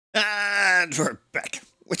And we're back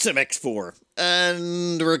with some X4.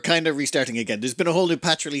 And we're kind of restarting again. There's been a whole new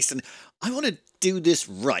patch released, and I want to do this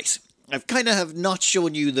right. I've kind of have not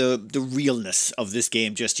shown you the realness of this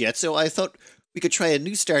game just yet, so I thought we could try a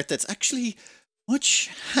new start that's actually much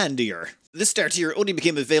handier. This start here only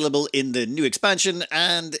became available in the new expansion,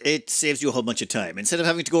 and it saves you a whole bunch of time. Instead of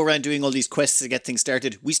having to go around doing all these quests to get things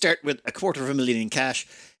started, we start with $250,000 in cash,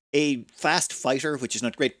 a fast fighter, which is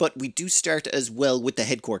not great, but we do start as well with the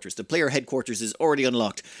headquarters. The player headquarters is already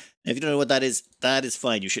unlocked. And if you don't know what that is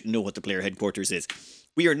fine. You shouldn't know what the player headquarters is.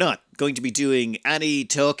 We are not going to be doing any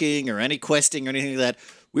talking or any questing or anything like that.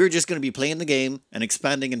 We're just going to be playing the game and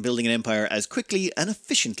expanding and building an empire as quickly and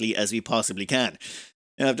efficiently as we possibly can.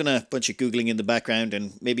 Now, I've done a bunch of Googling in the background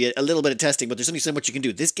and maybe a little bit of testing, but there's only so much you can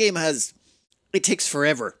do. This game it takes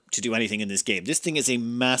forever to do anything in this game. This thing is a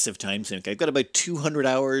massive time sink. I've got about 200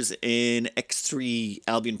 hours in X3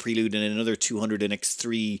 Albion Prelude and another 200 in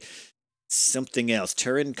X3 something else.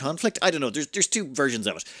 Terran Conflict? I don't know. There's two versions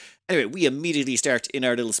of it. Anyway, we immediately start in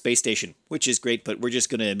our little space station, which is great, but we're just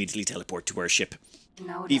going to immediately teleport to our ship.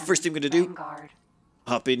 The first thing we're going to do,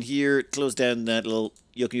 hop in here, close down that little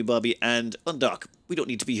Yoki Bobby, and undock. We don't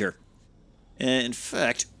need to be here. In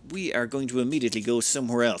fact, we are going to immediately go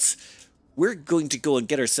somewhere else. We're going to go and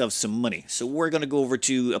get ourselves some money. So we're going to go over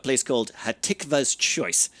to a place called Hatikva's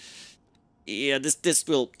Choice. Yeah, this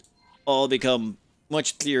will all become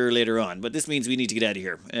much clearer later on, but this means we need to get out of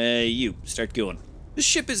here. You, start going. The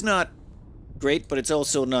ship is not great, but it's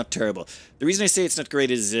also not terrible. The reason I say it's not great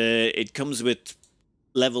is it comes with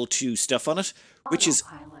level 2 stuff on it, which is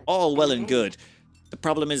all well and good. The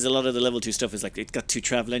problem is a lot of the level 2 stuff is like it's got 2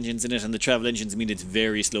 travel engines in it, and the travel engines mean it's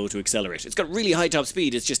very slow to accelerate. It's got really high top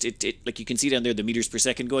speed. It's just it like you can see down there the meters per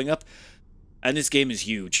second going up, and this game is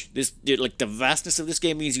huge. Like the vastness of this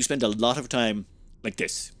game means you spend a lot of time like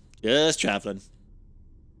this, just traveling.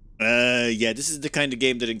 Yeah, this is the kind of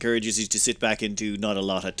game that encourages you to sit back into not a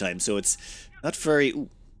lot at times. So it's not very. Ooh,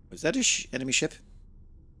 was that a enemy ship?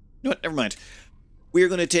 No, never mind. We're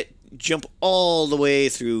going to jump all the way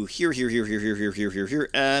through here,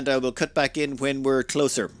 and I will cut back in when we're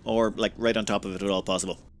closer, or like right on top of it at all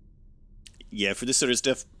possible. Yeah, for this sort of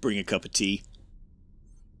stuff, bring a cup of tea.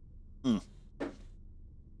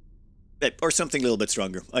 Or something a little bit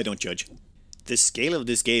stronger. I don't judge. The scale of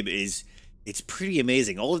this game it's pretty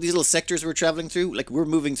amazing. All of these little sectors we're traveling through, like we're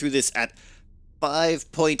moving through this at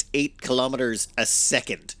 5.8 kilometers a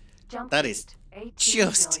second. That is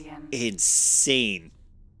just insane.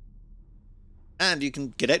 And you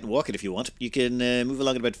can get out and walk it if you want. You can move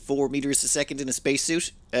along at about 4 meters a second in a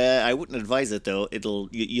spacesuit. I wouldn't advise it though.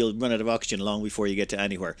 You'll run out of oxygen long before you get to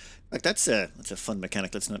anywhere. Like that's a fun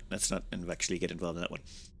mechanic. Let's not actually get involved in that one.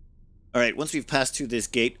 All right, once we've passed through this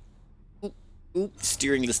gate,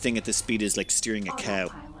 steering this thing at this speed is like steering a cow.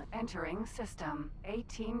 Autopilot entering system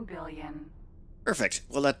 18 billion. Perfect.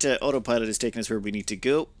 Well, that autopilot is taking us where we need to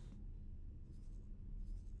go.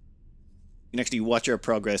 You can actually watch our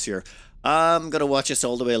progress here. I'm going to watch us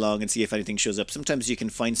all the way along and see if anything shows up. Sometimes you can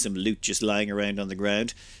find some loot just lying around on the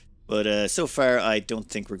ground. But so far, I don't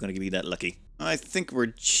think we're going to be that lucky. I think we're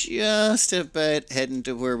just about heading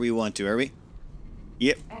to where we want to, are we?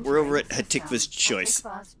 Yep, we're over at Hatikva's Choice.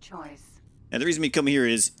 And the reason we come here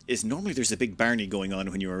is normally there's a big Barney going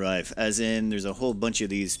on when you arrive. As in, there's a whole bunch of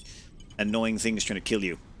these annoying things trying to kill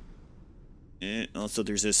you. Also,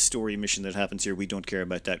 there's a story mission that happens here. We don't care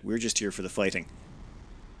about that. We're just here for the fighting.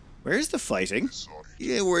 Where's the fighting?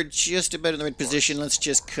 Yeah, we're just about in the right position. Let's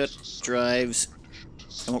just cut drives.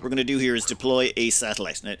 And what we're going to do here is deploy a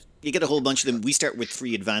satellite. Now, you get a whole bunch of them. We start with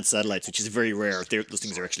 3 advanced satellites, which is very rare. Those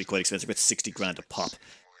things are actually quite expensive. About 60 grand a pop.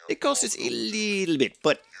 It costs us a little bit,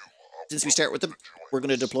 but since we start with them, we're going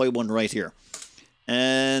to deploy one right here.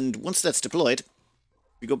 And once that's deployed,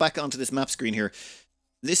 we go back onto this map screen here.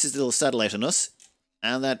 This is the little satellite on us.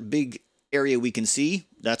 And that big area we can see,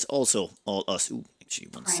 that's also all us. Ooh, actually,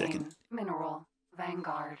 one second. Mineral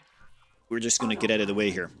Vanguard. We're just going to get out of the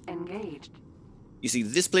way here. Engaged. You see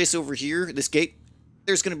this place over here, this gate?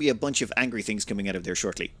 There's going to be a bunch of angry things coming out of there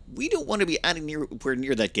shortly. We don't want to be anywhere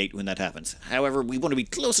near that gate when that happens. However, we want to be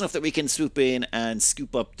close enough that we can swoop in and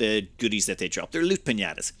scoop up the goodies that they drop. They're loot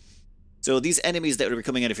pinatas. So these enemies that are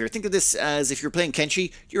coming out of here, think of this as if you're playing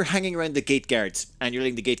Kenshi, you're hanging around the gate guards, and you're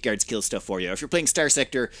letting the gate guards kill stuff for you. If you're playing Star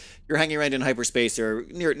Sector, you're hanging around in hyperspace or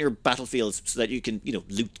near battlefields so that you can,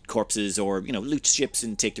 loot corpses or, loot ships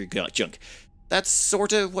and take their junk. That's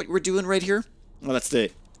sort of what we're doing right here. Well, that's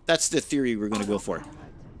the theory we're going to go for.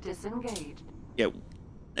 Disengaged. Yeah.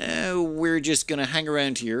 We're just going to hang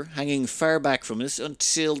around here, hanging far back from us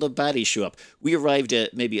until the baddies show up. We arrived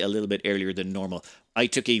maybe a little bit earlier than normal. I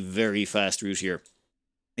took a very fast route here.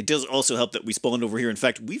 It does also help that we spawned over here. In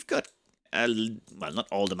fact, we've got, well, not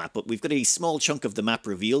all the map, but we've got a small chunk of the map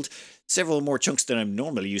revealed. Several more chunks than I'm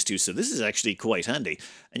normally used to, so this is actually quite handy.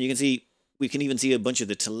 And you can see, we can even see a bunch of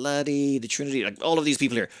the Teladi, the Trinity, like all of these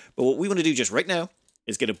people here. But what we want to do just right now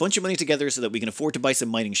is get a bunch of money together so that we can afford to buy some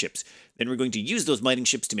mining ships. Then we're going to use those mining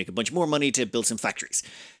ships to make a bunch more money to build some factories.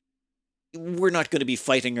 We're not going to be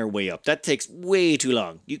fighting our way up. That takes way too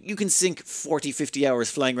long. You can sink 40, 50 hours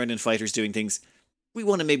flying around in fighters doing things. We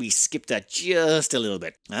want to maybe skip that just a little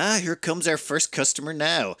bit. Ah, here comes our first customer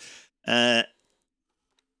now. Yes,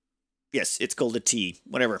 it's called a T.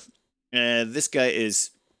 Whatever. This guy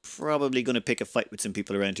is probably going to pick a fight with some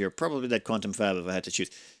people around here. Probably that Quantum Fab if I had to choose.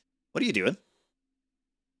 What are you doing?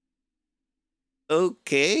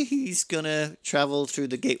 Okay, he's going to travel through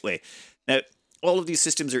the gateway. Now, all of these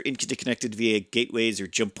systems are interconnected via gateways or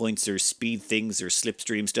jump points or speed things or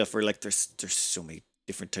slipstream stuff. Or like there's so many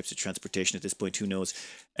different types of transportation at this point. Who knows?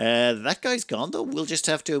 That guy's gone though. We'll just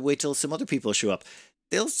have to wait till some other people show up.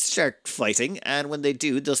 They'll start fighting, and when they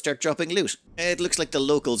do, they'll start dropping loot. It looks like the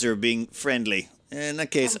locals are being friendly. In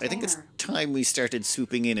that case, I think it's time we started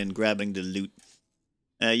swooping in and grabbing the loot.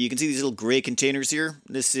 You can see these little grey containers here.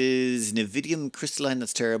 This is Nevidium crystalline,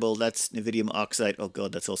 that's terrible. That's Nevidium oxide, oh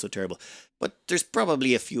god, that's also terrible. But there's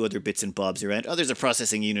probably a few other bits and bobs around. Oh, there's a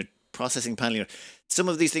processing unit, processing panel unit. Some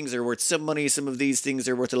of these things are worth some money, some of these things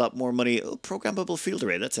are worth a lot more money. Oh, programmable field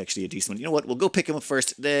array, that's actually a decent one. You know what, we'll go pick them up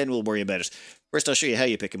first, then we'll worry about it. First, I'll show you how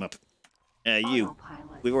you pick them up.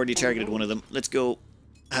 We've already targeted one of them. Let's go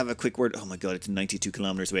have a quick word. Oh my god, it's 92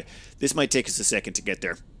 kilometers away. This might take us a second to get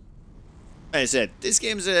there. Like I said, this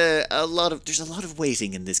game's there's a lot of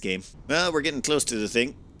waiting in this game. Well, we're getting close to the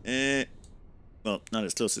thing. Well, not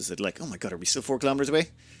as close as I'd like. Oh my god, are we still 4 kilometers away?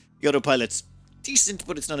 The autopilot's decent,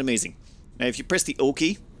 but it's not amazing. Now, if you press the O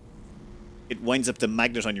key, it winds up the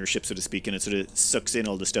magnet on your ship, so to speak, and it sort of sucks in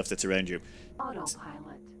all the stuff that's around you.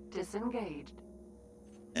 Autopilot disengaged.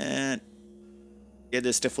 And yeah,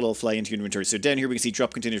 this stuff will all fly into your inventory. So down here we can see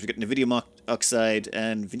drop containers. We've got Nevidium oxide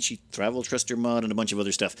and Vinci Travel Thruster mod and a bunch of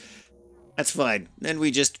other stuff. That's fine. Then we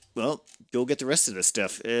just, well, go get the rest of this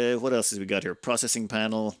stuff. What else has we got here? Processing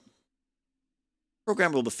panel.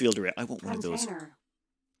 Programmable field array. I want one of those.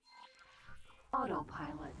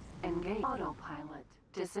 Autopilot engaged. Autopilot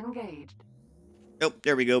disengaged. Oh,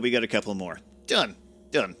 there we go. We got a couple more. Done.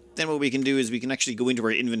 Done. Then what we can do is we can actually go into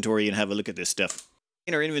our inventory and have a look at this stuff.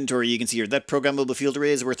 In our inventory, you can see here that programmable field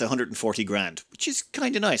array is worth 140 grand, which is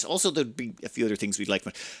kind of nice. Also, there'd be a few other things we'd like.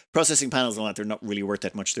 Processing panels and all that, they're not really worth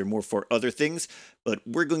that much. They're more for other things. But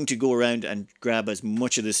we're going to go around and grab as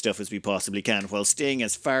much of this stuff as we possibly can while staying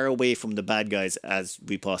as far away from the bad guys as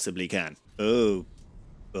we possibly can. Oh,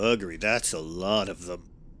 buggery. That's a lot of them.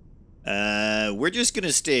 We're just going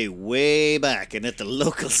to stay way back and let the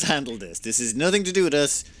locals handle this. This is nothing to do with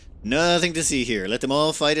us. Nothing to see here. Let them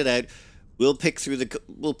all fight it out. We'll pick through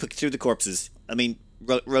the corpses. I mean,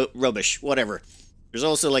 rubbish, whatever. There's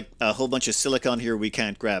also like a whole bunch of silicon here we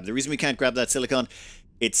can't grab. The reason we can't grab that silicon,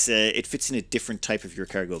 it fits in a different type of your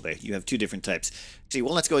cargo bay. You have 2 different types. See,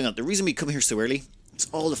 while that's going on, the reason we come here so early is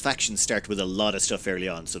all the factions start with a lot of stuff early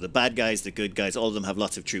on. So the bad guys, the good guys, all of them have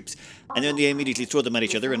lots of troops. And then they immediately throw them at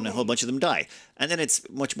each other and a whole bunch of them die. And then it's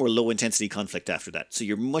much more low intensity conflict after that. So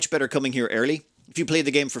you're much better coming here early. If you play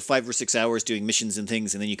the game for 5 or 6 hours doing missions and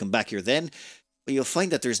things, and then you come back here then, well, you'll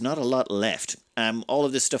find that there's not a lot left. All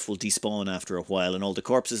of this stuff will despawn after a while, and all the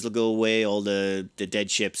corpses will go away, all the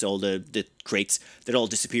dead ships, all the crates, they'll all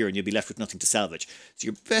disappear, and you'll be left with nothing to salvage. So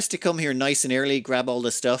you're best to come here nice and early, grab all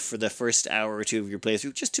the stuff for the first hour or 2 of your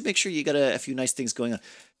playthrough, just to make sure you got a few nice things going on.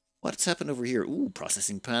 What's happened over here? Ooh,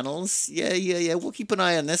 processing panels. Yeah, we'll keep an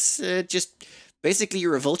eye on this. Just, basically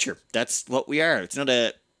you're a vulture. That's what we are. It's not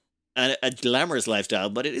a glamorous lifestyle,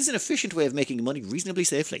 but it is an efficient way of making money reasonably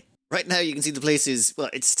safely. Right now you can see the place is, well,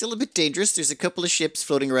 it's still a bit dangerous. There's a couple of ships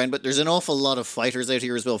floating around, but there's an awful lot of fighters out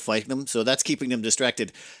here as well fighting them, so that's keeping them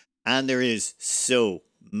distracted. And there is so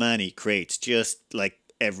many crates, just like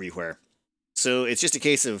everywhere. So it's just a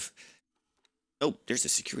case of, oh, there's a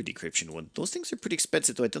security decryption one. Those things are pretty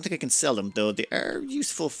expensive, though. I don't think I can sell them, though. They are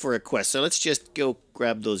useful for a quest, so let's just go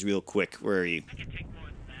grab those real quick. Where are you?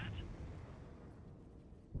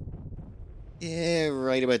 Yeah,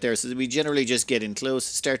 right about there. So we generally just get in close,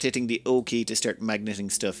 start hitting the O key to start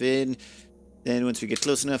magneting stuff in. Then once we get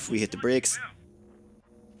close enough, we hit the brakes.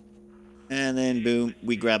 And then boom,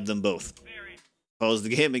 we grab them both. Pause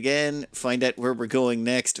the game again, find out where we're going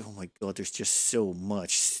next. Oh my god, there's just so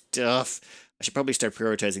much stuff. I should probably start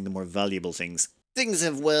prioritizing the more valuable things. Things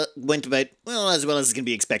have went about, well as can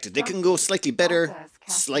be expected. They can go slightly better,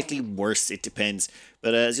 slightly worse, it depends.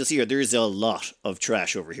 But as you'll see here, there is a lot of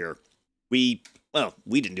trash over here. We well,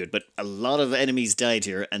 we didn't do it, but a lot of enemies died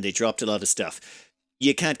here and they dropped a lot of stuff.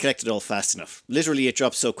 You can't collect it all fast enough. Literally, it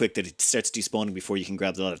drops so quick that it starts despawning before you can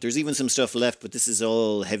grab a lot of it. There's even some stuff left, but this is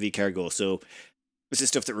all heavy cargo, so this is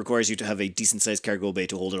stuff that requires you to have a decent-sized cargo bay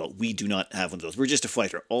to hold it all. We do not have one of those. We're just a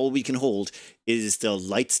fighter. All we can hold is the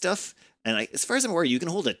light stuff, and as far as I'm aware, you can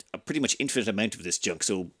hold a pretty much infinite amount of this junk.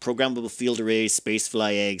 So programmable field arrays, space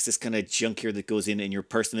fly eggs, this kind of junk here that goes in your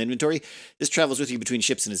personal inventory. This travels with you between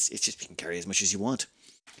ships, and it's just you can carry as much as you want.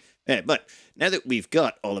 But now that we've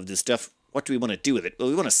got all of this stuff, what do we want to do with it? Well,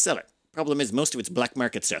 we want to sell it. Problem is, most of it's black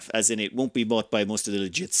market stuff, as in it won't be bought by most of the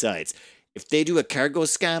legit sides. If they do a cargo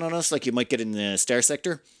scan on us, like you might get in the Star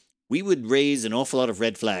Sector, we would raise an awful lot of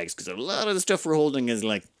red flags, because a lot of the stuff we're holding is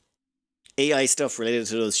like AI stuff related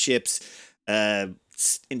to those ships,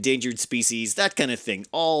 endangered species, that kind of thing.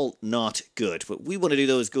 All not good. What we want to do,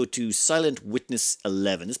 though, is go to Silent Witness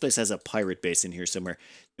 11. This place has a pirate base in here somewhere.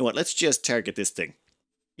 You know what? Let's just target this thing.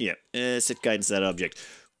 Yeah, set guidance to that object.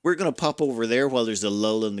 We're going to pop over there while there's a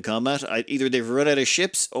lull in the combat. Either they've run out of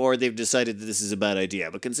ships or they've decided that this is a bad idea.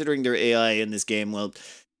 But considering their AI in this game, well,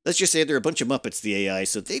 let's just say they're a bunch of Muppets, the AI,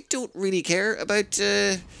 so they don't really care about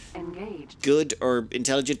good or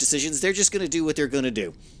intelligent decisions. They're just going to do what they're going to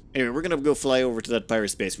do. Anyway, we're going to go fly over to that pirate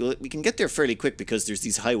space. We can get there fairly quick because there's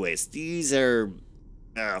these highways. These are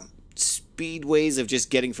speedways of just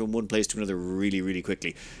getting from one place to another really, really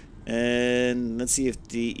quickly. And let's see if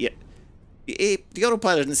the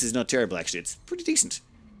autopilot in this is not terrible, actually. It's pretty decent.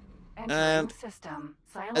 And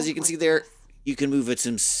as you can see there, you can move at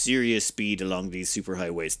some serious speed along these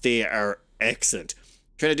superhighways. They are excellent.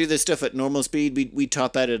 Trying to do this stuff at normal speed, we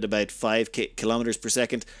top out at about 5 kilometers per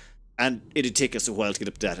second, and it'd take us a while to get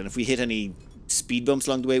up to that. And if we hit any speed bumps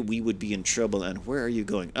along the way, we would be in trouble. And where are you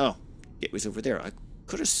going? Oh, it was over there. I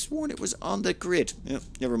could have sworn it was on the grid. Oh,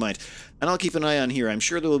 never mind. And I'll keep an eye on here. I'm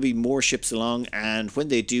sure there will be more ships along, and when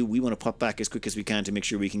they do, we want to pop back as quick as we can to make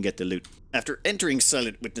sure we can get the loot. After entering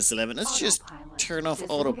Silent Witness 11, let's just turn off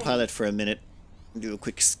autopilot for a minute and do a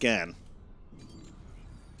quick scan.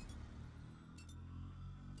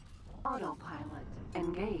 Autopilot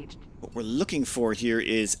engaged. What we're looking for here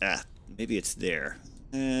is maybe it's there.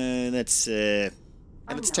 Let's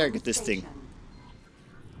target this thing.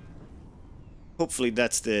 Hopefully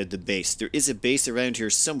that's the base. There is a base around here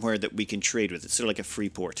somewhere that we can trade with. It's sort of like a free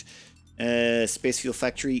port. Space fuel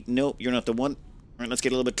factory. No, you're not the one. Alright, let's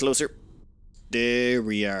get a little bit closer. There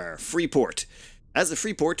we are. Freeport. As a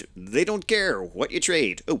Freeport, they don't care what you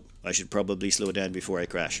trade. Oh, I should probably slow it down before I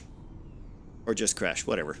crash. Or just crash,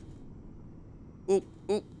 whatever. Oop,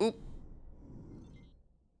 oop, oop.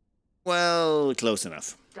 Well, close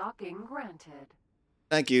enough. Docking granted.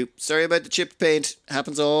 Thank you. Sorry about the chipped paint.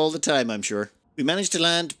 Happens all the time, I'm sure. We managed to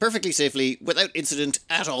land perfectly safely, without incident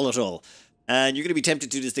at all. And you're going to be tempted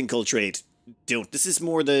to do this thing called trade. Don't. This is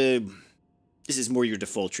more your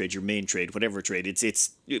default trade, your main trade, whatever trade.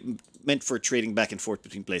 It's meant for trading back and forth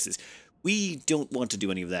between places. We don't want to do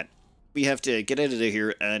any of that. We have to get out of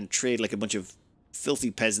here and trade like a bunch of filthy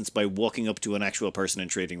peasants by walking up to an actual person and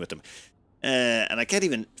trading with them. And I can't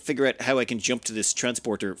even figure out how I can jump to this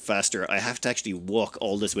transporter faster. I have to actually walk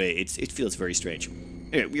all this way. It feels very strange.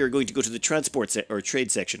 Anyway, we are going to go to the transport or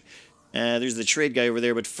trade section. There's the trade guy over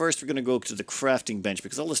there, but first we're going to go to the crafting bench,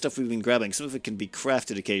 because all the stuff we've been grabbing, some of it can be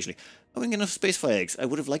crafted occasionally. Oh, and enough spacefly eggs. I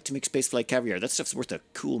would have liked to make spacefly caviar. That stuff's worth a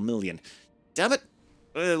cool million. Damn it!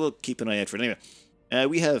 We'll keep an eye out for it anyway.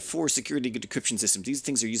 We have 4 security decryption systems. These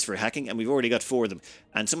things are used for hacking, and we've already got 4 of them.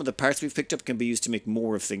 And some of the parts we've picked up can be used to make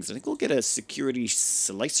more of things. I think we'll get a security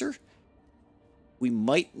slicer. We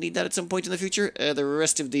might need that at some point in the future. The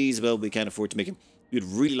rest of these, well, we can't afford to make them. We'd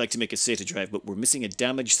really like to make a SATA drive, but we're missing a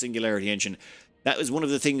damaged singularity engine. That was one of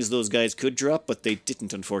the things those guys could drop, but they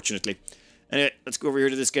didn't, unfortunately. Anyway, let's go over here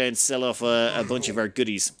to this guy and sell off a bunch of our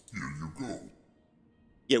goodies. Here you go.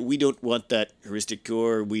 Yeah, we don't want that heuristic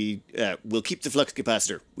core. We'll keep the flux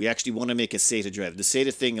capacitor. We actually want to make a SATA drive. The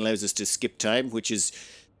SATA thing allows us to skip time, which is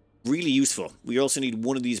really useful. We also need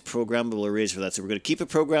one of these programmable arrays for that. So we're going to keep a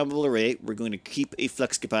programmable array. We're going to keep a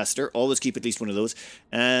flux capacitor. Always keep at least one of those.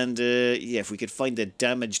 And yeah, if we could find the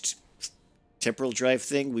damaged temporal drive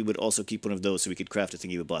thing, we would also keep one of those so we could craft a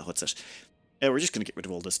thingy with blah. What's that? We're just going to get rid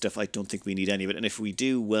of all this stuff. I don't think we need any of it. And if we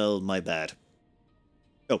do, well, my bad.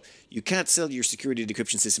 Oh, you can't sell your security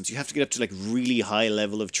decryption systems. You have to get up to like really high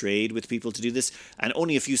level of trade with people to do this. And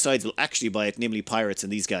only a few sides will actually buy it, namely pirates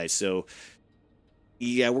and these guys. So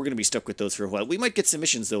yeah, we're going to be stuck with those for a while. We might get some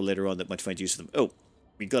missions though later on that might find use of them. Oh,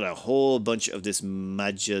 we got a whole bunch of this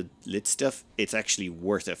Magia-lit stuff. It's actually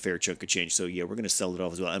worth a fair chunk of change. So yeah, we're going to sell it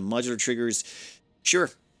off as well. And modular triggers, sure,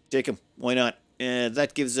 take them. Why not?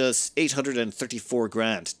 That gives us 834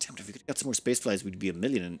 grand. Damn it, if we could have got some more space flies, we'd be a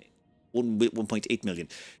million and 1.8 million.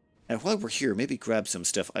 While we're here, maybe grab some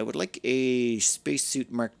stuff. I would like a spacesuit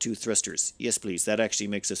Mark II thrusters. Yes, please. That actually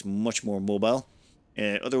makes us much more mobile.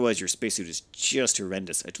 Otherwise, your spacesuit is just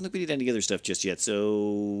horrendous. I don't think we need any other stuff just yet,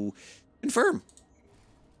 so... confirm.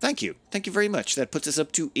 Thank you. Thank you very much. That puts us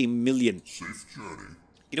up to 1 million. Safe journey.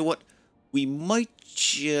 You know what? We might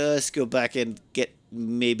just go back and get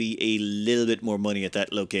maybe a little bit more money at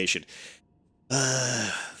that location.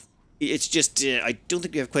 It's just, I don't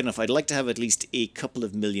think we have quite enough. I'd like to have at least a couple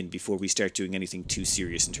of million before we start doing anything too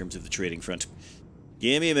serious in terms of the trading front.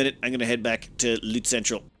 Give me a minute. I'm going to head back to Loot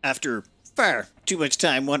Central. After far too much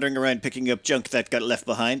time wandering around picking up junk that got left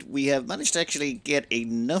behind, we have managed to actually get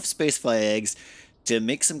enough spacefly eggs to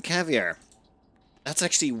make some caviar. That's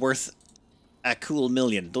actually worth a cool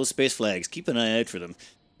million. Those spacefly eggs, keep an eye out for them.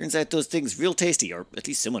 Turns out those things real tasty, or at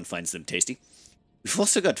least someone finds them tasty. We've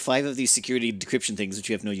also got 5 of these security decryption things, which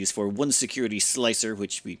we have no use for. 1 security slicer,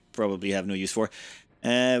 which we probably have no use for.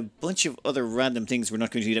 A bunch of other random things we're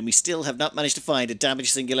not going to need, and we still have not managed to find a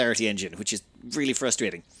damaged singularity engine, which is really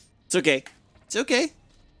frustrating. It's okay. It's okay.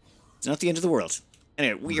 It's not the end of the world.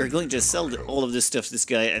 Anyway, we are going to sell all of this stuff to this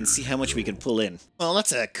guy and see how much we can pull in. Well,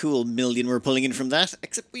 that's a cool million we're pulling in from that,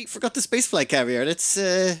 except we forgot the spacefly caviar. That's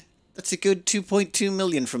a good 2.2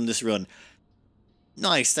 million from this run.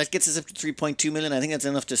 Nice, that gets us up to 3.2 million. I think that's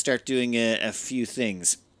enough to start doing a few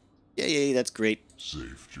things. Yay, that's great.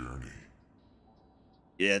 Safe journey.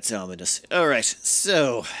 Yeah, it's ominous. Alright,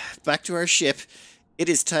 so, back to our ship. It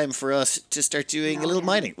is time for us to start doing a little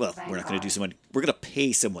mining. Well, we're not going to do some mining. We're going to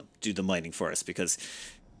pay someone to do the mining for us, because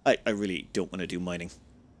I really don't want to do mining.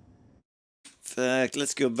 In fact,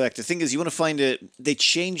 let's go back. The thing is, you want to find they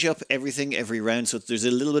change up everything every round, so there's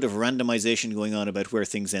a little bit of randomization going on about where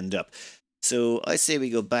things end up. So I say we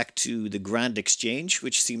go back to the Grand Exchange,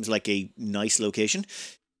 which seems like a nice location.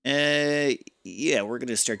 Yeah, we're going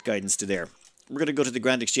to start guidance to there. We're going to go to the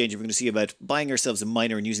Grand Exchange and we're going to see about buying ourselves a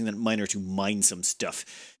miner and using that miner to mine some stuff.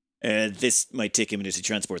 This might take a minute to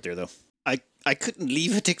transport there, though. I couldn't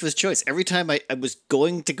leave Hatikva's choice. Every time I was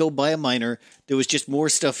going to go buy a miner, there was just more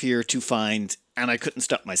stuff here to find, and I couldn't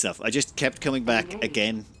stop myself. I just kept coming back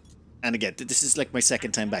again and again. This is like my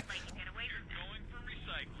second time back.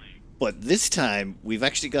 But this time, we've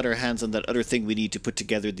actually got our hands on that other thing we need to put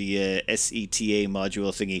together, the SETA module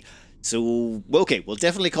thingy. So, okay, we'll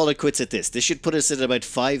definitely call it quits at this. This should put us at about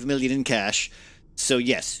 5 million in cash. So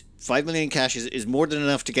yes, 5 million in cash is more than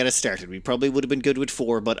enough to get us started. We probably would have been good with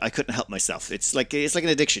 4, but I couldn't help myself. It's like an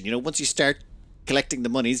addiction, you know. Once you start collecting the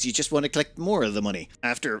monies, you just want to collect more of the money.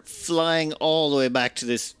 After flying all the way back to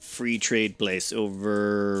this free trade place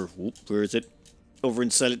over... where is it? Over in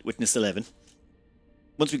Silent Witness 11.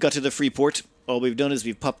 Once we got to the free port, all we've done is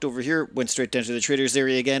we've popped over here, went straight down to the traders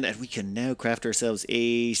area again, and we can now craft ourselves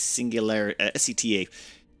a singular SETA.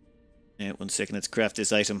 1 second, let's craft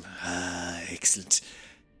this item. Ah, excellent.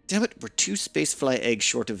 Damn it, we're 2 spacefly eggs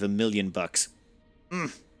short of $1 million.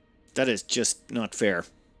 That is just not fair.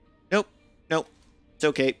 Nope, it's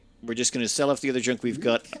okay. We're just going to sell off the other junk we've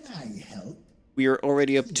got. Can I help? We are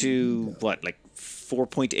already up to, what, like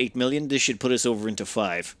 4.8 million? This should put us over into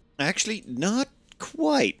 5. Actually, not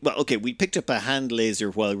quite. Well, okay, we picked up a hand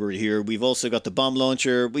laser while we were here. We've also got the bomb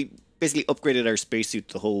launcher. We basically upgraded our spacesuit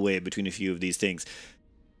the whole way between a few of these things.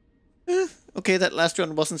 Okay, that last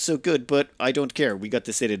run wasn't so good, but I don't care. We got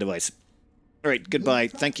the SETA device. Alright, goodbye.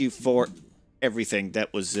 Thank you for everything.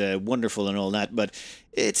 That was wonderful and all that, but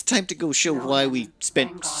it's time to go show why we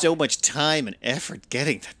spent so much time and effort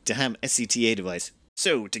getting that damn SETA device.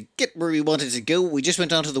 So, to get where we wanted to go, we just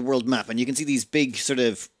went onto the world map, and you can see these big sort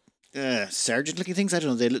of sergeant-looking things. I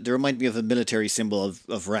don't know, they remind me of a military symbol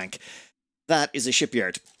of rank. That is a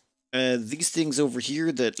shipyard. These things over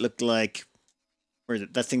here that look like... or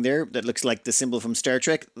that thing there that looks like the symbol from Star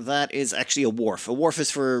Trek, that is actually a wharf. A wharf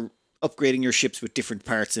is for upgrading your ships with different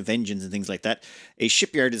parts of engines and things like that. A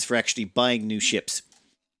shipyard is for actually buying new ships.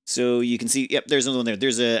 So you can see, yep, there's another one there.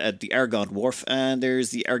 There's the Argon wharf, and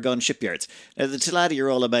there's the Argon shipyards. Now, the Teladi are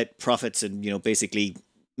all about profits and, you know, basically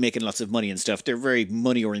making lots of money and stuff. They're very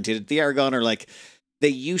money-oriented. The Argon are like... they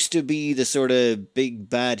used to be the sort of big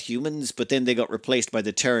bad humans, but then they got replaced by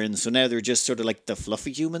the Terrans, so now they're just sort of like the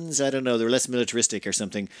fluffy humans. I don't know, they're less militaristic or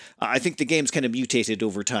something. I think the game's kind of mutated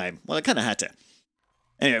over time. Well, it kind of had to.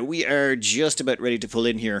 Anyway, we are just about ready to pull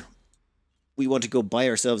in here. We want to go buy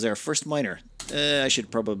ourselves our first miner. I should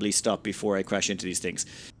probably stop before I crash into these things.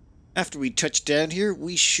 After we touch down here,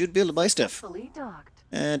 we should be able to buy stuff. Fully docked.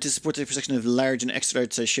 And to support the protection of large and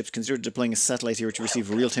extra-large-sized ships, consider deploying a satellite here to receive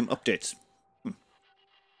real-time updates.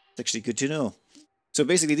 It's actually good to know. So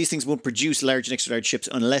basically, these things won't produce large and extra large ships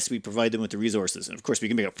unless we provide them with the resources. And of course, we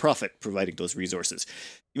can make a profit providing those resources.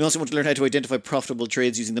 You also want to learn how to identify profitable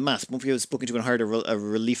trades using the map. Once you have spoken to and hired a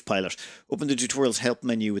relief pilot, open the tutorial's help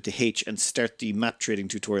menu with the H and start the map trading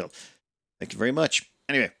tutorial. Thank you very much.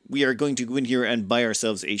 Anyway, we are going to go in here and buy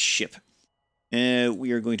ourselves a ship.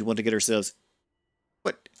 We are going to want to get ourselves...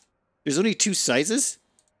 What? There's only 2 sizes?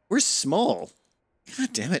 We're small.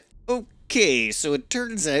 God damn it. Okay, so it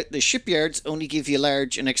turns out the shipyards only give you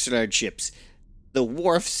large and extra large ships. The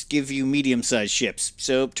wharfs give you medium-sized ships.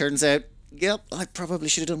 So it turns out, yep, I probably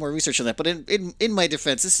should have done more research on that. But in my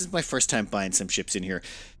defense, this is my first time buying some ships in here.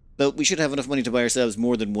 But we should have enough money to buy ourselves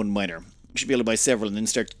more than 1 miner. We should be able to buy several and then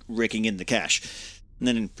start raking in the cash. And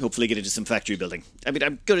then hopefully get into some factory building. I mean,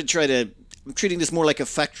 I'm treating this more like a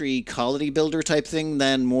factory colony builder type thing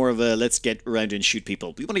than more of a let's get around and shoot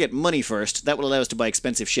people. We want to get money first. That will allow us to buy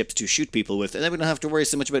expensive ships to shoot people with, and then we don't have to worry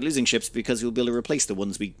so much about losing ships because we'll be able to replace the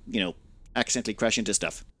ones we, accidentally crash into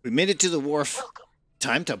stuff. We made it to the wharf.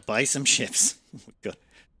 Time to buy some ships. Good.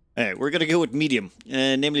 Alright, we're going to go with medium,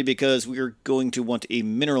 namely because we're going to want a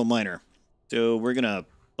mineral miner. So we're going to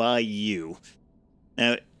buy you.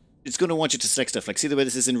 Now, it's going to want you to select stuff. Like, see the way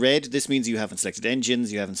this is in red? This means you haven't selected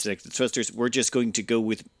engines, you haven't selected thrusters. We're just going to go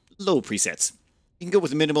with low presets. You can go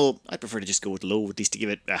with minimal. I prefer to just go with low, at least to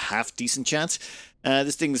give it a half-decent chance.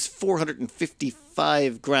 This thing's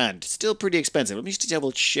 455 grand. Still pretty expensive. Let me just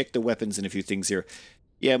double-check the weapons and a few things here.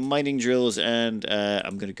 Yeah, mining drills, and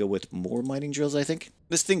I'm going to go with more mining drills, I think.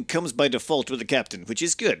 This thing comes by default with the captain, which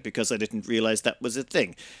is good, because I didn't realize that was a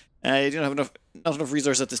thing. You don't have not enough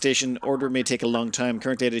resources at the station. Order may take a long time.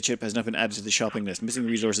 Currently, the chip has not been added to the shopping list. Missing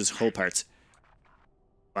resources, hull parts.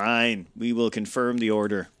 Fine. We will confirm the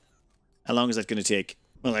order. How long is that going to take?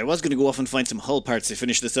 Well, I was going to go off and find some hull parts to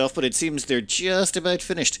finish this off, but it seems they're just about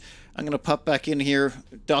finished. I'm going to pop back in here,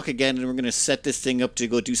 dock again, and we're going to set this thing up to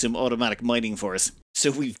go do some automatic mining for us.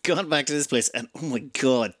 So we've gone back to this place, and oh my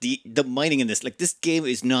god, the mining in this, like, this game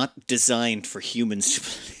is not designed for humans to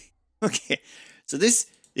play. Okay, so this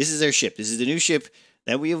is our ship. This is the new ship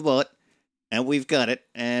that we have bought, and we've got it,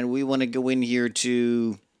 and we want to go in here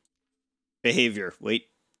to behavior. Wait.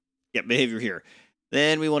 Yeah, behavior here.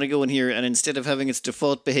 Then we want to go in here, and instead of having its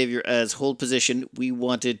default behavior as hold position, we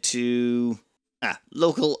want it to...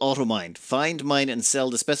 local auto mine. Find, mine, and sell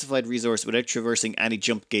the specified resource without traversing any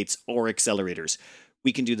jump gates or accelerators.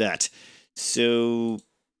 We can do that. So...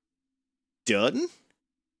 done?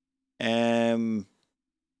 Now,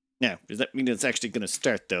 does that mean it's actually going to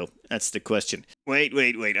start, though? That's the question. Wait.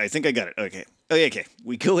 I think I got it. Okay. Okay.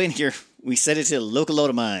 We go in here. We set it to local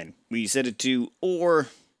auto mine. We set it to ore...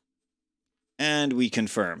 and we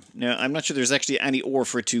confirm. Now, I'm not sure there's actually any ore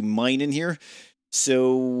for it to mine in here,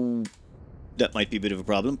 so that might be a bit of a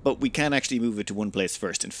problem, but we can actually move it to one place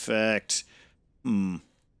first. In fact,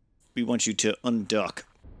 we want you to undock.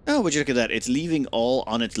 Oh, would you look at that? It's leaving all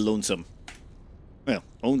on its lonesome. Well,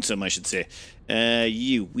 own-some, I should say.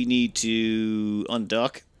 We need to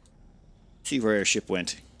undock. See where our ship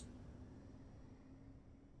went.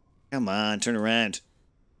 Come on, turn around.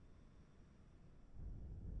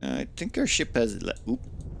 I think our ship has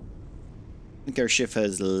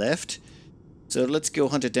left. So let's go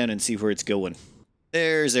hunt it down and see where it's going.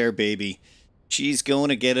 There's our baby. She's going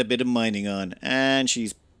to get a bit of mining on. And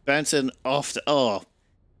she's bouncing off the... Oh,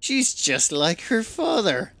 she's just like her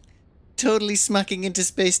father. Totally smacking into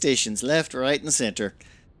space stations, left, right, and center.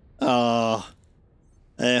 Oh.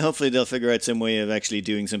 Hopefully they'll figure out some way of actually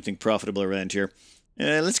doing something profitable around here.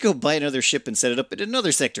 Let's go buy another ship and set it up in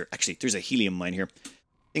another sector. Actually, there's a helium mine here.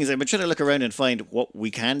 Thing is, I've been trying to look around and find what we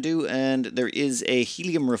can do, and there is a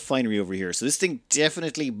helium refinery over here. So this thing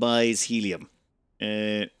definitely buys helium.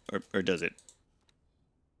 Or does it?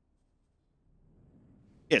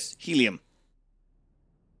 Yes, helium.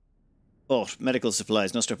 Bought medical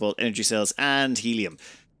supplies, not bought energy cells, and helium.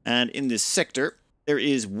 And in this sector, there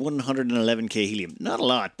is 111k helium. Not a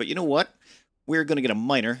lot, but you know what? We're going to get a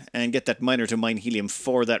miner and get that miner to mine helium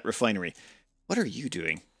for that refinery. What are you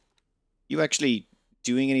doing? You actually...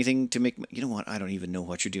 doing anything to make... You know what? I don't even know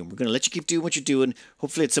what you're doing. We're going to let you keep doing what you're doing.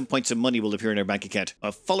 Hopefully at some point some money will appear in our bank account.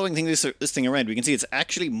 Following this thing around, we can see it's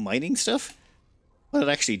actually mining stuff. What it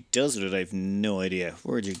actually does with it, I have no idea.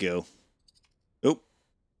 Where'd you go? Oh.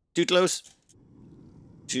 Too close.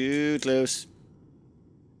 Too close.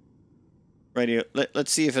 Rightio.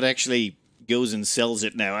 Let's see if it actually goes and sells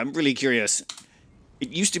it now. I'm really curious. It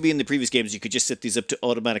used to be in the previous games you could just set these up to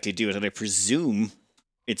automatically do it, and I presume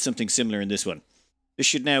it's something similar in this one. This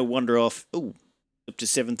should now wander off, up to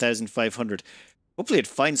 7,500. Hopefully it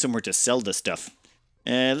finds somewhere to sell this stuff.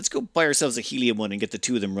 Let's go buy ourselves a helium one and get the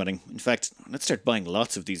two of them running. In fact, let's start buying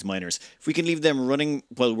lots of these miners. If we can leave them running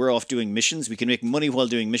while we're off doing missions, we can make money while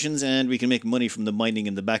doing missions, and we can make money from the mining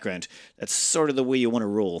in the background. That's sort of the way you want to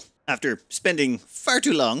roll. After spending far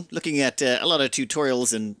too long looking at a lot of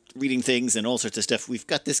tutorials and reading things and all sorts of stuff, we've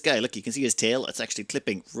got this guy. Look, you can see his tail. It's actually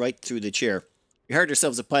clipping right through the chair. We hired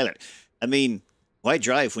ourselves a pilot. I mean, why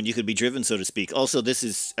drive when you could be driven, so to speak? Also, this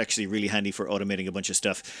is actually really handy for automating a bunch of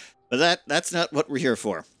stuff. But that's not what we're here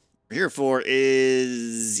for. What we're here for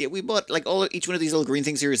is... Yeah, we bought, like, each one of these little green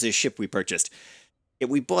things here is a ship we purchased. Yeah,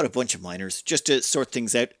 we bought a bunch of miners just to sort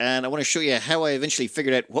things out. And I want to show you how I eventually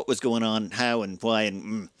figured out what was going on, how and why.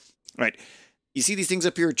 And Right. You see these things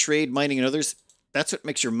up here, trade, mining, and others? That's what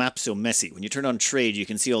makes your map so messy. When you turn on trade, you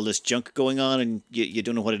can see all this junk going on and you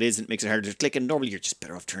don't know what it is and it makes it harder to click. And normally you're just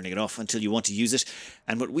better off turning it off until you want to use it.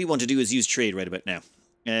 And what we want to do is use trade right about now.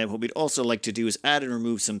 What we'd also like to do is add and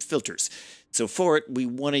remove some filters. So for it, we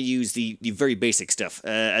want to use the very basic stuff,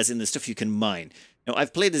 as in the stuff you can mine. Now,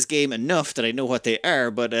 I've played this game enough that I know what they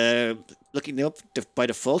are, but looking them up by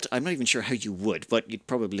default, I'm not even sure how you would, but you'd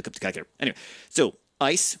probably look up the calculator. Anyway, so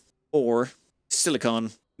ice, ore,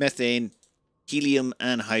 silicon, methane, helium,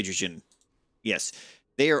 and hydrogen. Yes,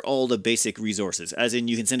 they are all the basic resources, as in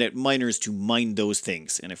you can send out miners to mine those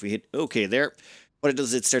things. And if we hit OK there, what it does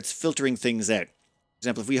is it starts filtering things out. For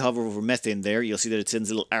example, if we hover over methane there, you'll see that it sends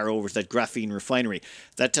a little arrow over to that graphene refinery.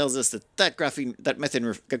 That tells us that that graphene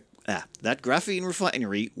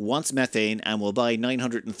refinery wants methane and will buy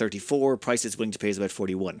 934. Price it's willing to pay is about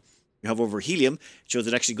 41. You hover over helium, it shows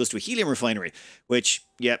it actually goes to a helium refinery, which,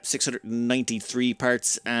 yeah, 693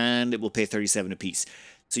 parts, and it will pay 37 apiece.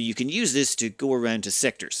 So you can use this to go around to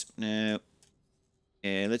sectors. Now,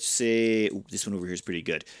 let's say, this one over here is pretty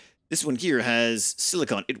good. This one here has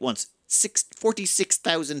silicon. It wants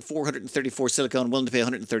 46,434 silicon, willing to pay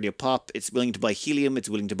 130 a pop. It's willing to buy helium. It's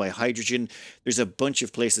willing to buy hydrogen. There's a bunch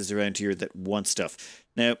of places around here that want stuff.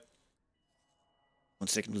 Now, one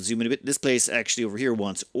second, we'll zoom in a bit. This place actually over here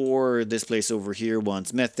wants ore. This place over here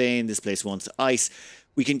wants methane. This place wants ice.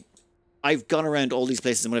 I've gone around all these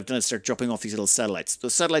places, and what I've done is start dropping off these little satellites.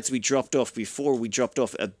 Those satellites we dropped off before, we dropped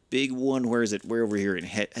off a big one. Where is it? We're over here in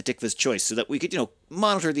Hatikva's Choice, so that we could,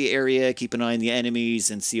 monitor the area, keep an eye on the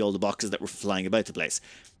enemies, and see all the boxes that were flying about the place.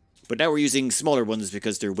 But now we're using smaller ones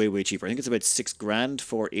because they're way, way cheaper. I think it's about $6,000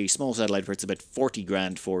 for a small satellite, where it's about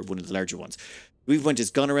 $40,000 for one of the larger ones. We've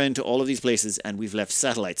gone around to all of these places, and we've left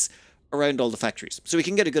satellites around all the factories. So we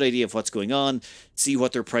can get a good idea of what's going on, see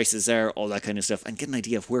what their prices are, all that kind of stuff, and get an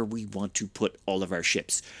idea of where we want to put all of our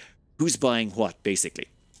ships. Who's buying what, basically.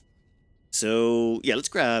 So, yeah, let's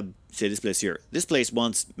grab, say, this place here. This place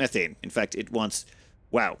wants methane. In fact, it wants,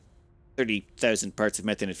 wow, 30,000 parts of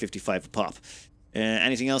methane at 55 a pop.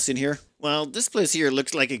 Anything else in here? Well, this place here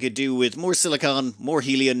looks like it could do with more silicon, more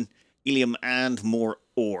helium, and more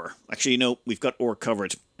ore. Actually, no, we've got ore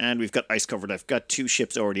covered, and we've got ice covered. I've got 2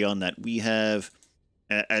 ships already on that. We have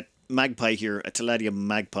a Magpie here, a Talladium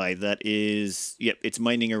Magpie, that is, yep, it's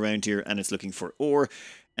mining around here, and it's looking for ore.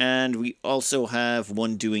 And we also have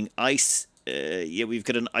one doing ice. Yeah, we've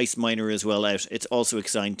got an ice miner as well out. It's also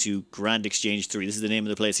assigned to Grand Exchange 3. This is the name of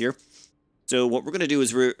the place here. So what we're going to do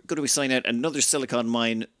is we're going to assign out another silicon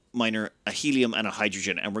miner, a helium, and a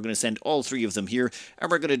hydrogen, and we're going to send all 3 of them here,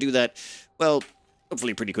 and we're going to do that, well,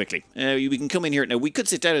 hopefully pretty quickly. We can come in here. Now, we could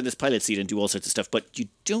sit down in this pilot seat and do all sorts of stuff, but you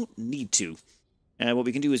don't need to. What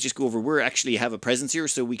we can do is just go over. We actually have a presence here,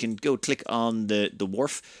 so we can go click on the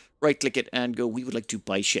wharf, right-click it, and go, we would like to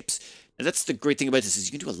buy ships. Now, that's the great thing about this,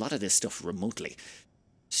 is you can do a lot of this stuff remotely.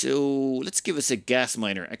 So, let's give us a gas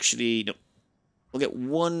miner. Actually, no. We'll get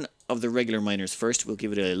one of the regular miners first. We'll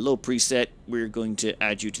give it a low preset. We're going to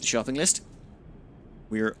add you to the shopping list.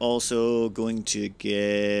 We're also going to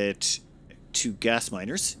get 2 gas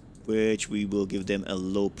miners, which we will give them a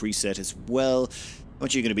low preset as well. How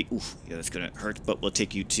much are you going to be? Oof, yeah, that's going to hurt, but we'll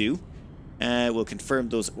take you 2. We'll confirm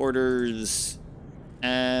those orders.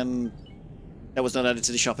 And that was not added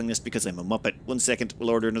to the shopping list because I'm a muppet. 1 second, we'll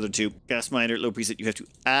order another 2. Gas miner, low preset, you have to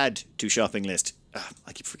add to shopping list.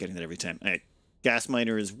 I keep forgetting that every time. All right. Gas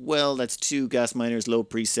miner as well. That's 2 gas miners, low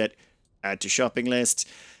preset, add to shopping list.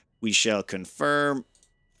 We shall confirm.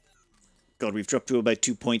 God, we've dropped to about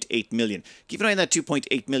 2.8 million. Keep an eye on that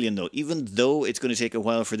 2.8 million, though. Even though it's going to take a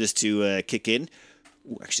while for this to kick in.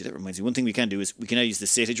 Ooh, actually, that reminds me. One thing we can do is we can now use the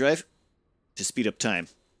SATA drive to speed up time.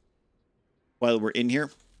 While we're in here.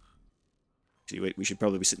 Actually, wait, we should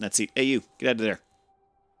probably be sitting in that seat. Hey, you, get out of there.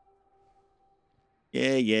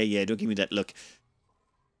 Yeah, don't give me that look.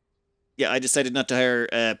 Yeah, I decided not to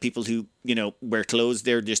hire people who, wear clothes.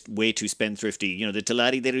 They're just way too spendthrifty. The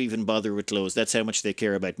Taladi, they don't even bother with clothes. That's how much they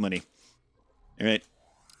care about money. All right,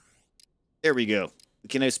 There we go. We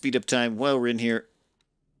can now speed up time while we're in here.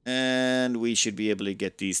 And we should be able to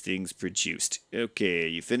get these things produced. Okay,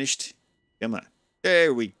 you finished? Come on.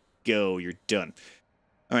 There we go. You're done.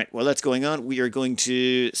 All right, while that's going on, we are going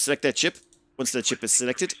to select that chip. Once that chip is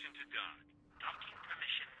selected,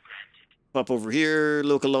 pop over here,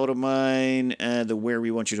 local auto mine, and the where we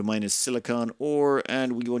want you to mine is silicon ore,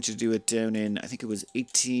 and we want you to do it down in, I think it was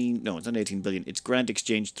 18, no, it's not 18 billion, it's Grand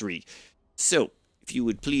Exchange 3. So, if you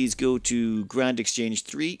would please go to Grand Exchange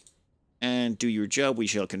 3 and do your job, we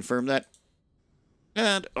shall confirm that.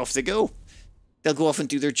 And off they go. They'll go off and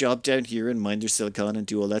do their job down here and mine their silicon and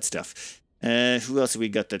do all that stuff. Who else have we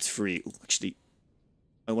got that's free? Ooh, actually,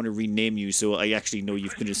 I want to rename you so I actually know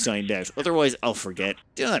you've been assigned out. Otherwise, I'll forget.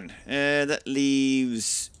 Done. That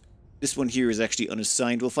leaves... This one here is actually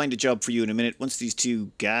unassigned. We'll find a job for you in a minute once these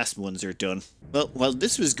two gas ones are done. Well, while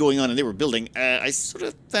this was going on and they were building, I sort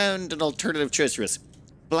of found an alternative choice for us.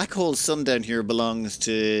 Black Hole Sun down here belongs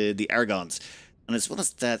to the Argons. And as well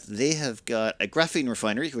as that, they have got a graphene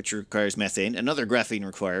refinery, which requires methane, another graphene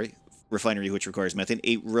refinery, which requires methane,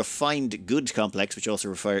 a refined goods complex, which also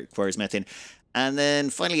requires methane, and then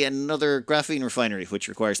finally another graphene refinery, which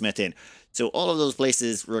requires methane. So all of those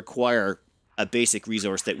places require a basic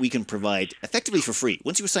resource that we can provide effectively for free.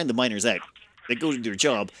 Once you assign the miners out, they go to their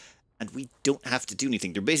job, and we don't have to do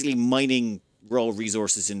anything. They're basically mining raw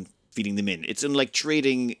resources and feeding them in. It's unlike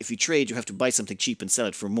trading. If you trade, you have to buy something cheap and sell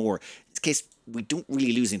it for more. In this case, we don't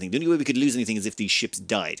really lose anything. The only way we could lose anything is if these ships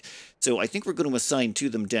died. So I think we're going to assign to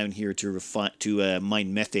them down here to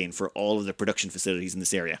mine methane for all of the production facilities in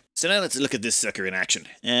this area. So now let's look at this sucker in action.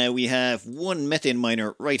 We have one methane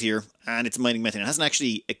miner right here, and it's mining methane. It hasn't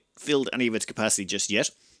actually filled any of its capacity just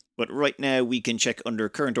yet. But right now we can check under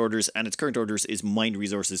current orders, and its current orders is mine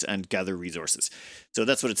resources and gather resources. So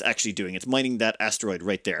that's what it's actually doing. It's mining that asteroid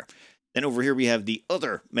right there. Then over here we have the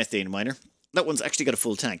other methane miner. That one's actually got a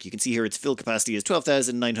full tank. You can see here its fill capacity is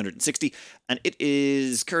 12,960, and it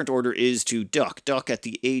is, current order is to dock at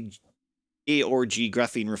the ARG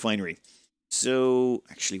graphene refinery. So,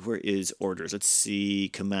 actually, where is orders? Let's see,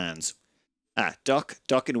 commands. Dock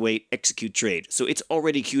and wait, execute trade. So it's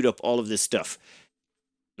already queued up all of this stuff.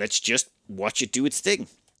 Let's just watch it do its thing.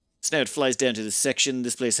 So now it flies down to this section.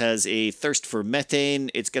 This place has a thirst for methane.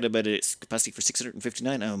 It's got about a capacity for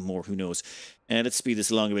 659. Oh, more, who knows. And let's speed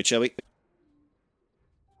this along a bit, shall we?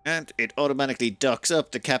 And it automatically docks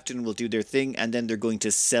up. The captain will do their thing, and then they're going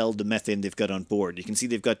to sell the methane they've got on board. You can see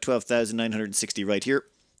they've got 12,960 right here.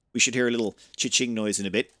 We should hear a little cha-ching noise in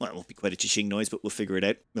a bit. Well, it won't be quite a cha-ching noise, but we'll figure it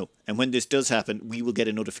out. No. And when this does happen, we will get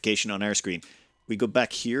a notification on our screen. We go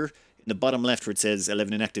back here in the bottom left where it says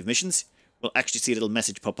 11 inactive missions. We'll actually see a little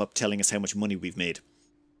message pop up telling us how much money we've made.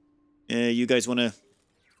 You guys want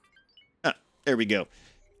to... there we go.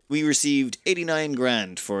 We received 89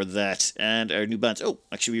 grand for that, and our new balance... Oh,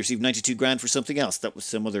 actually we received 92 grand for something else. That was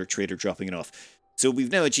some other trader dropping it off. So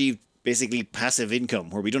we've now achieved basically passive income,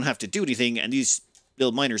 where we don't have to do anything, and these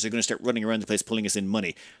little miners are going to start running around the place pulling us in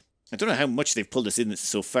money. I don't know how much they've pulled us in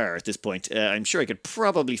so far at this point. I'm sure I could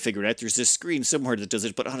probably figure it out. There's a screen somewhere that does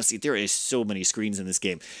it, but honestly, there is so many screens in this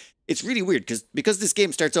game. It's really weird, because this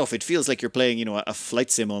game starts off, it feels like you're playing, you know, a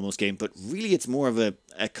flight sim almost game, but really it's more of a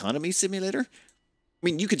economy simulator. I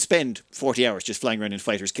mean, you could spend 40 hours just flying around in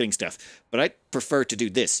fighters killing stuff, but I'd prefer to do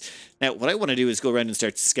this. Now, what I want to do is go around and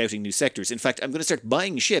start scouting new sectors. In fact, I'm going to start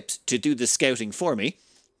buying ships to do the scouting for me.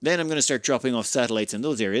 Then I'm going to start dropping off satellites in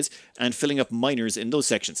those areas and filling up miners in those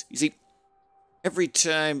sections. You see, every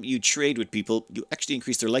time you trade with people, you actually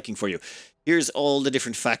increase their liking for you. Here's all the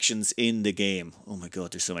different factions in the game. Oh my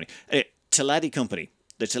god, there's so many. Anyway, Taladi Company.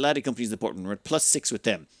 The Taladi Company is important. We're at +6 with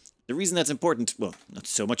them. The reason that's important, well, not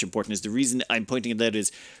so much important, is the reason I'm pointing it out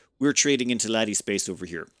is we're trading in Taladi space over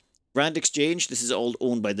here. Grand Exchange, this is all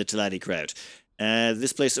owned by the Taladi crowd.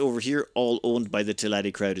 This place over here, all owned by the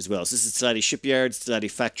Taladi crowd as well. So this is Taladi shipyards, Taladi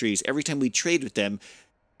factories. Every time we trade with them,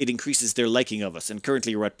 it increases their liking of us. And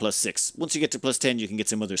currently we're at +6. Once you get to +10, you can get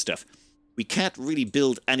some other stuff. We can't really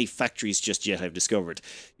build any factories just yet, I've discovered.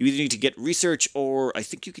 You either need to get research, or I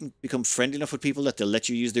think you can become friendly enough with people that they'll let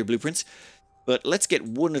you use their blueprints. But let's get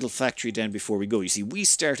one little factory down before we go. You see, we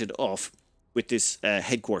started off with this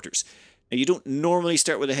headquarters. Now, you don't normally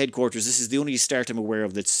start with a headquarters. This is the only start I'm aware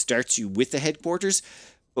of that starts you with the headquarters.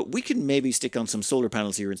 But we can maybe stick on some solar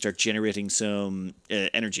panels here and start generating some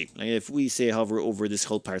energy. Like if we say hover over this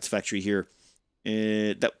hull parts factory here,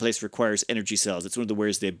 that place requires energy cells. It's one of the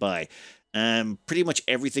wares they buy. Pretty much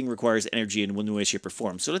everything requires energy in one way, shape, or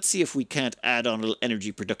form. So let's see if we can't add on a little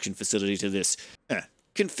energy production facility to this.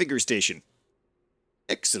 Configure station.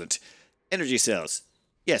 Excellent. Energy cells.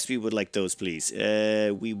 Yes, we would like those, please.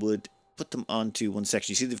 We would put them onto one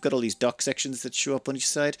section. You see they've got all these dock sections that show up on each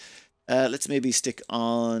side. Let's maybe stick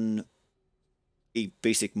on a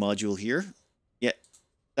basic module here. Yeah,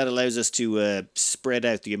 that allows us to spread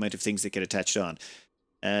out the amount of things that get attached on.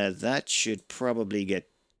 That should probably get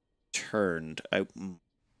turned out.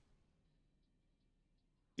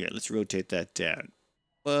 Yeah, let's rotate that down.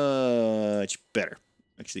 Much better.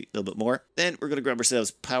 Actually, a little bit more. Then we're going to grab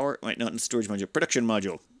ourselves power. Right, not in storage module. Production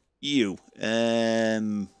module. You.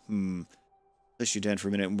 Push you down for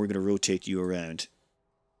a minute and we're going to rotate you around.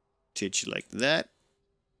 Rotate you like that.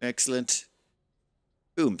 Excellent.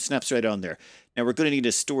 Boom. Snaps right on there. Now we're going to need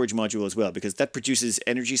a storage module as well because that produces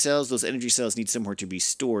energy cells. Those energy cells need somewhere to be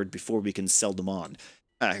stored before we can sell them on.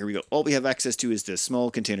 Here we go. All we have access to is the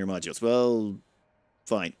small container modules. Well,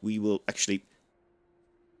 fine. We will actually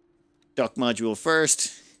dock module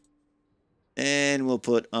first. And we'll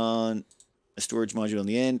put on a storage module on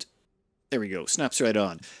the end. There we go. Snaps right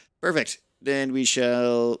on. Perfect. Then we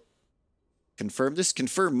shall confirm this.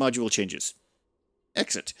 Confirm module changes.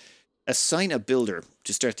 Excellent. Assign a builder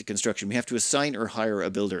to start the construction. We have to assign or hire a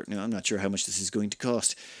builder. Now, I'm not sure how much this is going to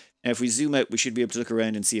cost. Now, if we zoom out, we should be able to look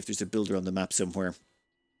around and see if there's a builder on the map somewhere.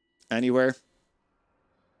 Anywhere?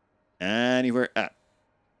 Anywhere?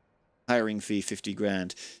 Hiring fee, 50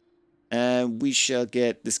 grand. We shall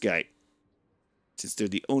get this guy. Since they're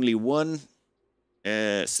the only one.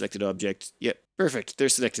 Selected object. Yep, perfect. They're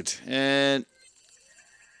selected. And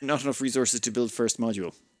not enough resources to build first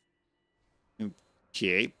module.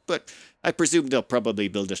 Okay, but I presume they'll probably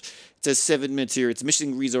build it. It says 7 minutes here. It's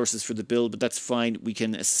missing resources for the build, but that's fine. We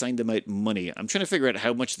can assign them out money. I'm trying to figure out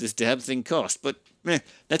how much this damn thing costs, but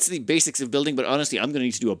that's the basics of building. But honestly, I'm going to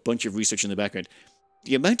need to do a bunch of research in the background.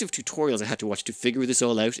 The amount of tutorials I had to watch to figure this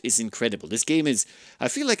all out is incredible. This game is... I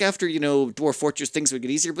feel like after, you know, Dwarf Fortress, things would get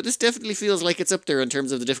easier, but this definitely feels like it's up there in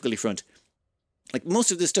terms of the difficulty front. Like, most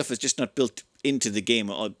of this stuff is just not built into the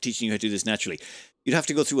game, teaching you how to do this naturally. You'd have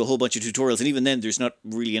to go through a whole bunch of tutorials, and even then, there's not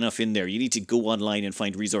really enough in there. You need to go online and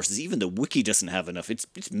find resources. Even the wiki doesn't have enough.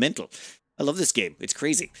 It's mental. I love this game. It's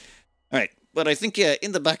crazy. All right, but I think,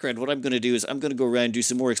 in the background, what I'm going to do is I'm going to go around, do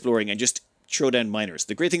some more exploring, and just throw down miners.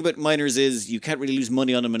 The great thing about miners is you can't really lose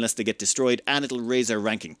money on them unless they get destroyed, and it'll raise our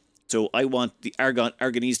ranking. So I want the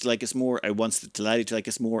Argonese to like us more. I want the Taladi to like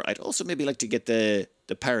us more. I'd also maybe like to get the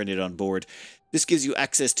Paranid on board. This gives you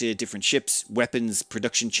access to different ships, weapons,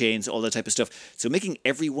 production chains, all that type of stuff. So making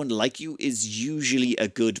everyone like you is usually a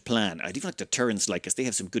good plan. I'd even like the Turns like us. They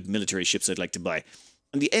have some good military ships I'd like to buy.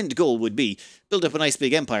 And the end goal would be build up a nice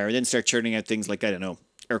big empire and then start churning out things like, I don't know,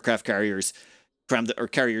 aircraft carriers, cram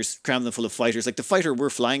them full of fighters. Like the fighter we're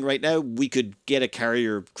flying right now, we could get a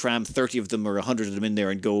carrier, cram 30 of them or 100 of them in there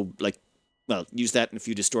and go, like, well, use that and a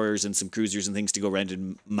few destroyers and some cruisers and things to go around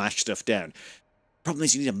and mash stuff down. Problem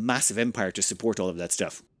is you need a massive empire to support all of that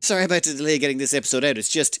stuff. Sorry about the delay getting this episode out. It's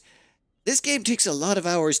just, this game takes a lot of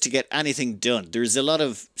hours to get anything done. There's a lot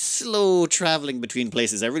of slow traveling between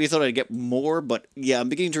places. I really thought I'd get more, but yeah, I'm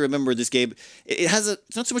beginning to remember this game.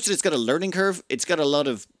 It's not so much that it's got a learning curve, it's got a lot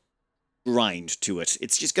of grind to it.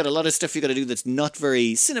 It's just got a lot of stuff you got to do that's not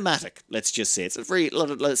very cinematic, let's just say. It's a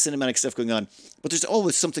lot of cinematic stuff going on, but there's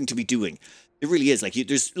always something to be doing. It really is. Like,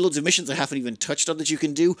 there's loads of missions I haven't even touched on that you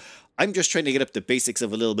can do. I'm just trying to get up the basics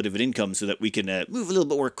of a little bit of an income so that we can move a little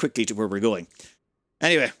bit more quickly to where we're going.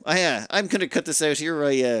 Anyway, I'm going to cut this out here.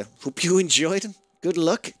 I hope you enjoyed. Good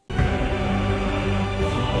luck.